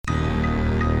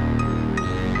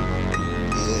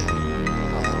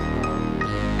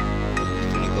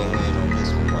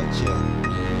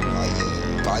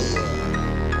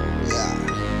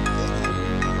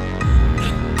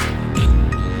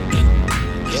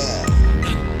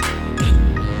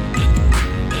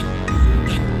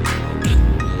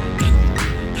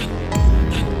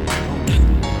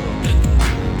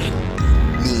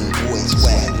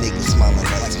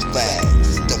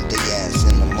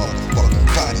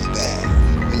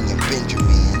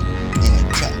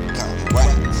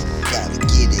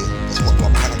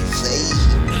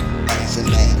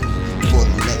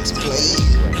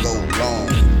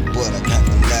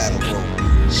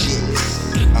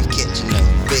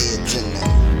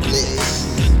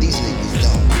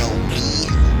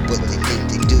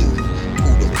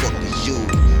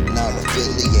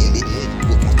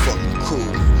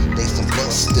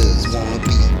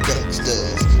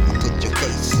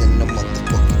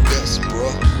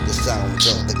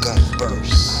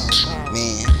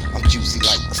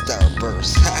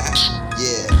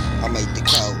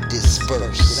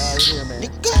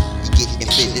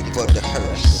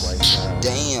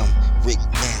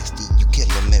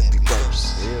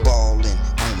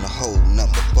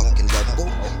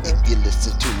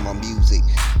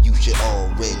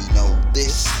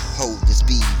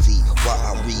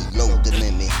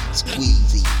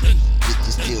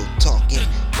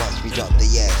brought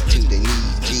the ass to the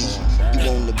knees, G. You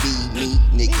wanna be me?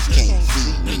 Niggas can't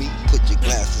see me. Put your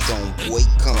glasses on, boy,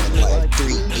 coming like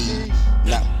 3D.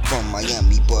 Not from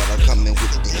Miami, but I'm coming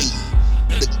with the heat.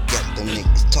 Look at them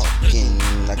niggas talking,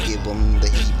 I give them the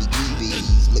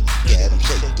heebie-jeebies. Look at them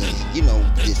shaking, you know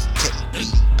this tech be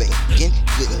bacon.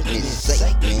 Goodness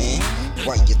sake, man,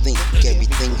 why you think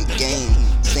everything a game?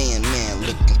 Sandman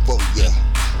looking for ya.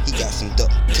 He got some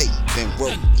duct tape and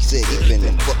rope. He said he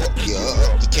finna fuck ya.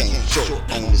 He came short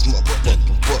on his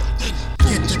motherfucking bucks.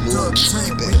 Get the duct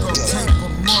tape, we gon' tape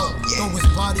him up. Throw his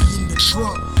body in the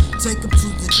trunk. Take him to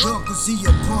the dump, cause he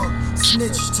a punk.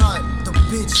 Snitch type, the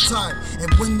bitch type. And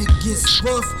when it gets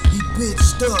rough, he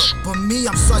bitched up. But me,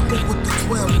 I'm psycho with the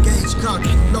 12 gauge cock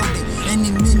loaded. Any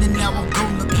minute now I'm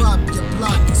gonna pop your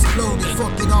block exploded.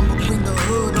 Fuck it, I'ma bring the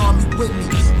hood army with me.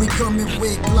 We coming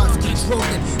with Glocks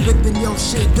controlling, whipping your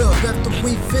shit up. After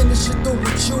we finish it through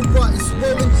with you while it's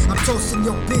rolling, I'm toasting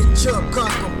your bitch up,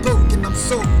 cock I'm poking, I'm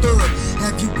so thug.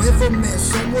 Have you ever met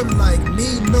someone like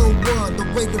me? No one. The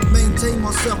way to maintain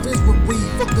myself is with weed.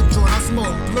 Fuck the joint, I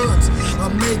smoke blunts.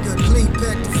 Omega, clean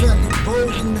pack the family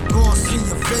bold in the Garcia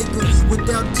Vega.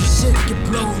 Without the shit get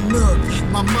blown up.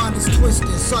 My mind is twisted,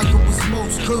 psycho is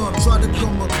most calm. Try to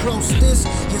come across this,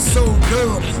 you're so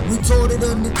dumb. We taught it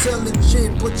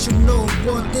unintelligent, but you know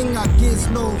one thing, I gives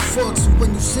no fucks. So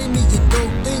when you see me, you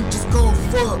don't think, just go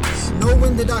fuck.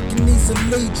 Knowing that I can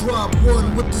easily drop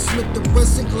one with the Smith &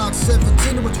 Wesson Glock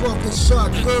 17 with 12-inch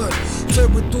shotgun. Tear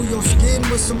it through your skin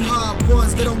with some hot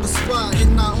ones. Get on the spot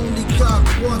and I only got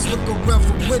once. Look around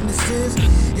for witnesses.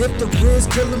 If the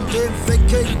Grizz kill them, then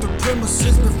vacate the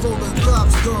premises before the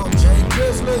cops come.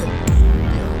 J.grizzly.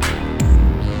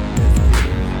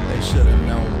 They should've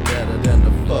known better than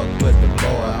to fuck with the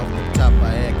boy. Off the top of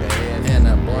Anchor head and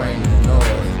I bring the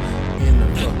noise. In the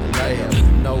fucking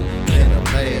lab, no in a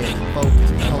pad.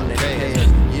 Focus on the cash,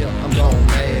 yeah, I'm gon'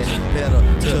 mash. Pedal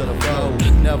to the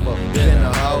floor, never been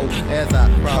a hoe. As I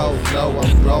crawl slow,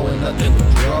 I'm growing nothing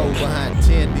but drove. Behind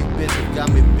 10, these bitches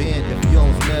got me bent. If you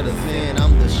don't smell the sin,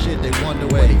 I'm the shit, they wonder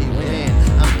where he went.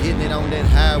 I'm getting it on that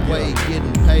highway,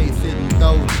 getting paid, sitting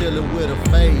throw, chillin' with a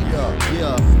fade.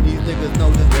 Yeah, these niggas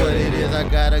know just what it is. I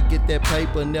gotta get that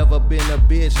paper, never been a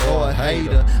bitch or a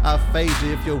hater. I phase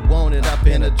you if you want it, I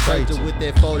penetrate you. With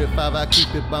that 45, I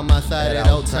keep it by my side at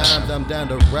all times. I'm down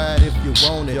to ride if you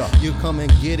want it. You come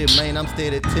and get it, man. I'm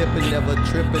steady tipping, never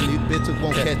tripping. These bitches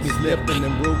won't catch me slipping.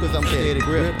 Them rules, cause I'm steady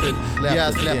gripping. Yeah,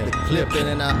 I snap the clipping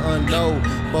and I unload.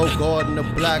 Bogarting the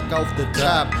block off the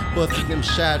top. Busting them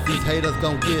shots, these haters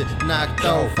gon' get knocked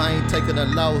off. I ain't taking a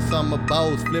loss, I'm a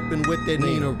boss. Flipping with that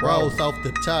Nina Rose off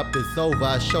the top. It's over,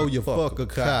 I show you fuck a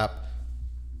cop.